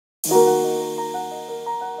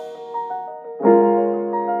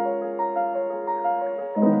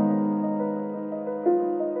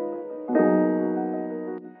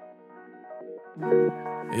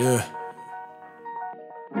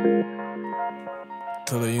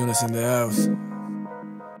Talhah Yunus in the house.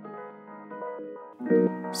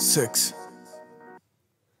 6.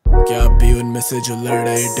 क्या भी उनमें से जो लड़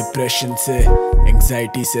रहे डिप्रेशन से,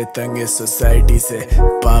 एंग्जाइटी से, तंग है सोसाइटी से।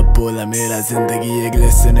 पाप बोला मेरा जिंदगी एक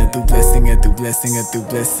लेसन है, तू ब्लेसिंग है, तू ब्लेसिंग है, तू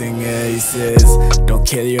ब्लेसिंग है। He says don't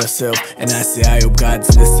kill yourself and I say I hope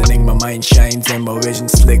God's listening. My mind shines and my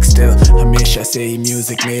vision slick still. हमेशा से ही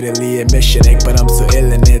म्यूजिक मेरे लिए मिशन एक, but I'm so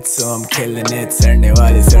ill in it so I'm killing it. सड़ने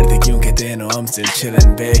वाले सर्द क्यों कहते हैं, no I'm still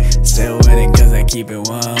chilling babe, still winning cause I keep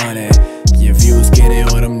it 100. ये व्यूज गिने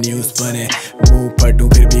और हम न्यूज बने, मुंह पटूं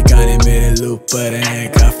फिर भी गाने मेरे लूप पर हैं।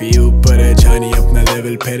 काफी ऊपर है जानी अपना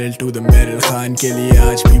level, parallel to the metal. Khan के लिए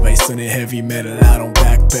आज भी भाई सुने heavy metal. I don't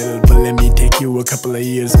backpedal but let me take you a couple of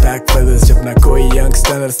years back fellas, जब ना कोई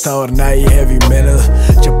यंगस्टर था और ना ही हैवी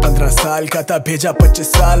मेटल। जब 15 साल का था भेजा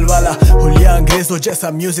 25 साल वाला, हुलिया अंग्रेजों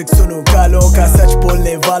जैसा म्यूजिक सुनूं गालों का, सच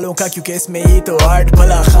बोलने वालों का, क्योंकि इसमें ही तो आर्ट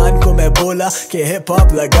भला। खान को मैं बोला कि हिप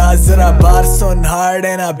हॉप लगा जरा बार सुन हार्ड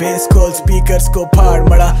है ना, बेस खोल स्पीकर्स को फाड़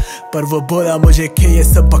मड़ा, पर वो बोला मुझे कि ये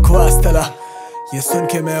सब बकवास तला। ये सुन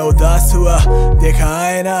के मैं उदास हुआ, देखा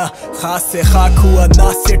आए ना खास से खाक हुआ,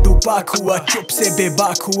 नाच से टूपाक हुआ, चुप से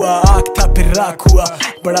बेबाक हुआ, आँख था फिर राख हुआ,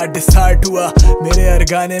 बड़ा डिसहार्ट हुआ। मेरे हर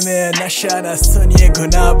गाने में नशा ना सुनिए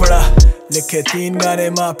गुनाह बड़ा, लिखे 3 गाने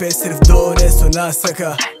माँ पे सिर्फ 2 ने सुना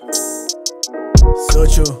सका।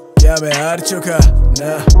 सोचूं क्या मैं हार चुका,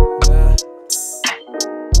 ना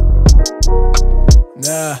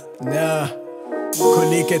ना ना।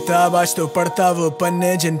 खुली किताब आज तो पढ़ता वो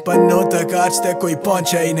पन्ने, जिन पन्नों तक आज तक कोई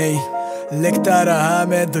पहुंचा ही नहीं। लिखता रहा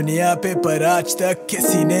मैं दुनिया पे पर आज तक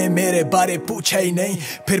किसी ने मेरे बारे पूछा ही नहीं।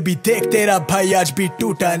 फिर भी देख तेरा भाई आज भी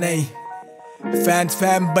टूटा नहीं। फैंस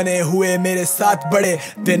फैम बने हुए मेरे साथ बड़े,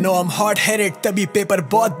 they know I'm hot headed तभी पेपर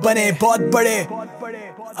बहुत बने बहुत बड़े।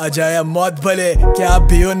 आ जाया मौत भले, क्या आप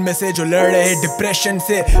भी उनमें से जो लड़ रहे डिप्रेशन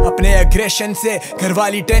से, अपने एग्रेशन से, घर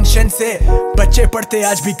वाली टेंशन से। बच्चे पढ़ते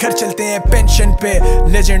आज भी घर चलते हैं पेंशन पे,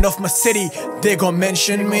 legend of my city they gon'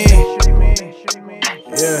 mention me.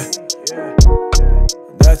 Yeah,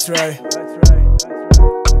 that's right.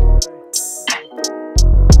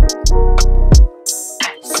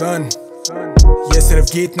 Son, ये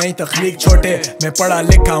सिर्फ गीत नहीं तख्लीक छोटे, मैं पढ़ा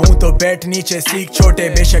लिखा हूँ तो बैठ नीचे सीख छोटे।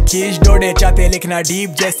 बेशक खींच डोडे चाहते लिखना डीप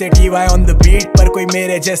जैसे TY ऑन द बीट, पर कोई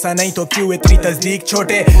मेरे जैसा नहीं तो क्यों इतनी तस्दीक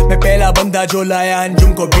छोटे। मैं पहला बंदा जो लाया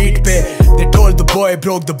अंजुम को बीट पे, they told the boy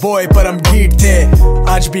broke the boy पर हम ढीठ थे।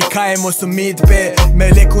 आज भी कायम उस उम्मीद पे, मैं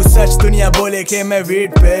लिखूं सच दुनिया बोले कि मैं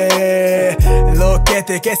वीट पे। लोग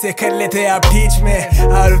कहते कैसे कर लेते आप टीच में,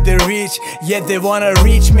 out of their reach yet they wanna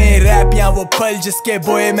reach me। Rap या वो पल जिसके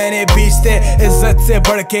बोए मैंने बीच थे, इज्जत से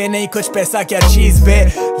बढ़ के नहीं कुछ पैसा क्या चीज बे।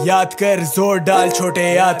 याद कर जोर डाल छोटे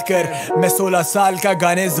याद कर, मैं 16 साल का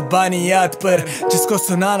गाने ज़बानी याद पर, जिसको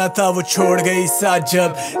सुनाना था वो छोड़ गई साथ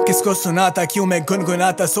जब, किसको सुनाता क्यों मैं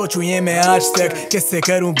गुनगुनाता, सोचूं ये मैं आज तक किससे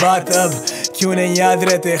करूं बात अब। क्यों नहीं याद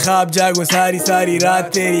रहते ख्वाब, जागूं सारी सारी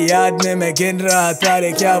रात तेरी याद में मैं गिन रहा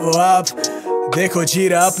तारे, क्या वो आप देखो जी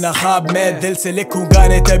रहा अपना ख्वाब। मैं दिल से लिखूं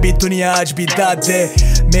गाने तभी दुनिया आज भी दाद दे।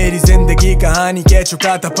 मेरी जिंदगी कहानी कह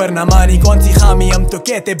चुका था पर ना मानी, कौन सी खामी हम तो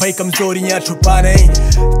कहते भाई कमजोरियां छुपा नहीं।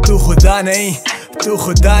 तू खुदा नहीं, तू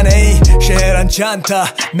खुदा नहीं, शहर अनजान था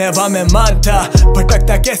मैं वहाँ मेहमान था,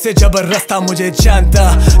 भटकता कैसे जबर रास्ता मुझे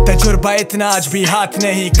जानता। तजुर्बा इतना आज भी हाथ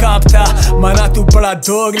नहीं कांपता, माना तू बड़ा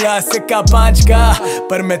दोगला सिक्का 5 का,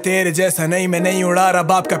 पर मैं तेरे जैसा नहीं, मैं नहीं उड़ा रहा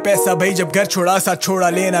बाप का पैसा भाई। जब घर छोड़ा सा छोड़ा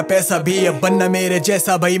लेना पैसा भी, अब बनना मेरे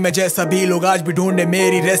जैसा भाई मैं जैसा भी। लोग आज भी ढूंढे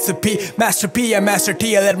मेरी रेसिपी, मास्टर पी या master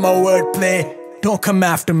T, I let my word play, don't come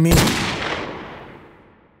after me.